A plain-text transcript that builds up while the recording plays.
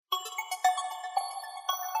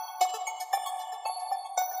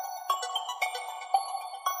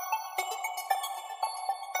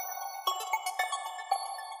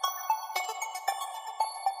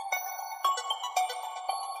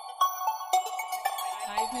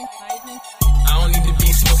I don't need to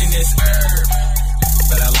be smoking this herb,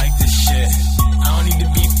 but I like this shit. I don't need to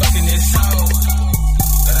be fucking this hoe,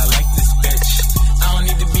 but I like this bitch. I don't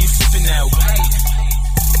need to be sipping that white,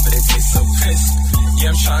 but it tastes so crisp.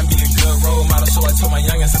 Yeah, I'm trying to be a good role model, so I told my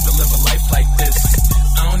youngins I have to live a life like this.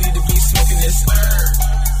 I don't need to be smoking this herb,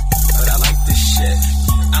 but I like this shit.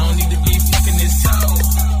 I don't need to be fucking this hoe,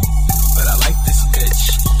 but I like this bitch.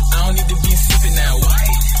 I don't need to be sipping that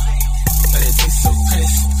white, but it tastes so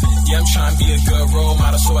crisp. Yeah, I'm trying to be a good role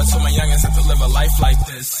model, so I told my youngins I have to live a life like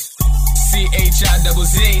this.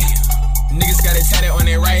 CHIZZ, niggas got it tatted on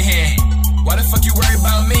their right hand. Why the fuck you worry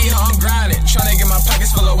about me? I'm grinding, trying to get my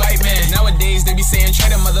pockets full of white man. Nowadays they be saying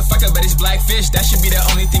trade a motherfucker, but it's BlackFish. That should be the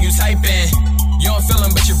only thing you type in. You don't feel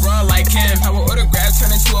him, but you broad like him. How an autograph turn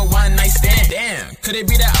into a one night stand? Damn, could it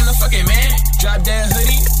be that I'm the fucking man? Drop that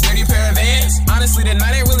hoodie, dirty pair of Vans. Honestly, the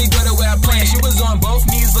night ain't really good at what I planned. She was on both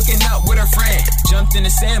knees looking up with her friend. Jumped in the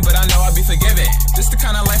sand, but I know I'll be forgiven. This the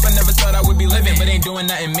kind of life I never thought I would be living, but ain't doing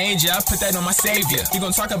nothing major. I put that on my savior. He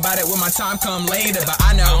gon' talk about it when my time come later, but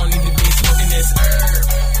I know I don't need to be smoking this herb,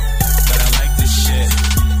 but I like this shit.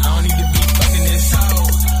 I don't need to be fucking this hoe,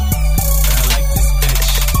 but I like this bitch.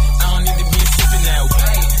 I don't need to be sipping that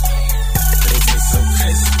white, but it tastes so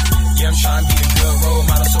crisp. Yeah, I'm trying to be a good role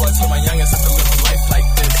model, so I told my youngins I have to live a life like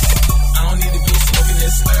this. I don't need to be smoking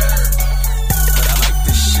this herb, but I like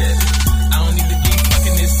this shit. I don't need to be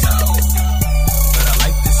fucking this hoe, but I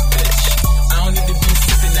like this bitch. I don't need to be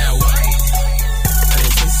sipping that white, but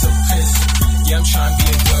it tastes so crisp. Yeah, I'm trying to be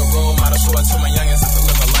a good role model, so I told my youngins I have to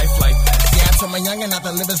live a life like that. Yeah, I told my youngin' not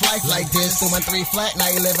to live his life like this. Doing 3 flat, now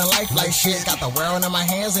you living life like shit. Got the world in my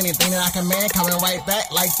hands, anything that I command, coming right back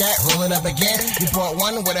like that, rolling up again. You brought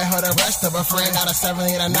one, would've heard the rest of a friend. Got a 7,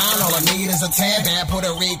 8, or 9, all I need is a 10. Bad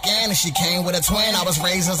Puerto Rican, and she came with a twin. I was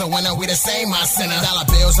raised as a winner, we the same, my sinner. Dollar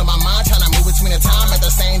bills on my mind, trying to move between the time. At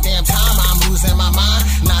the same damn time, I'm losing my mind.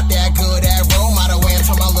 Not that good at role model, waiting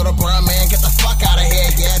for my little bro, man, get the fuck out of here.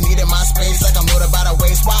 Yeah, needed my space, like I'm loaded by the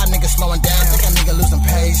waist. Why niggas slowing down, think a nigga losing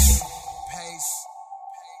pace.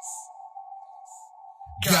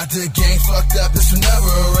 Got the game fucked up, this will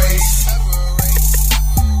never erase.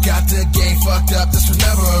 Got the game fucked up, this will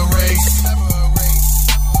never erase.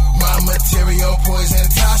 My material poison,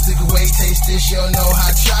 toxic waste. Taste this, you'll know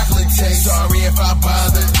how chocolate tastes. Sorry if I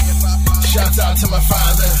bothered. Shout out to my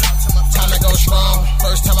father. Time to go strong.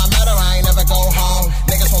 First time I met her, I ain't never go home.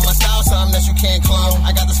 Niggas want my style, something that you can't clone.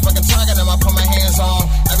 I got this fucking target, and I put my hands on.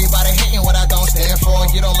 Everybody hating what I don't stand for.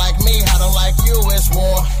 You don't like me, I don't like you, it's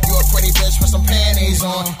war. You a pretty bitch with some panties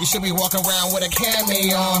on. You should be walking around with a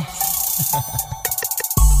cami on.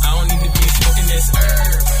 I don't need to be smoking this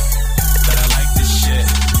herb, but I like this shit.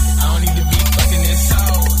 I don't need to be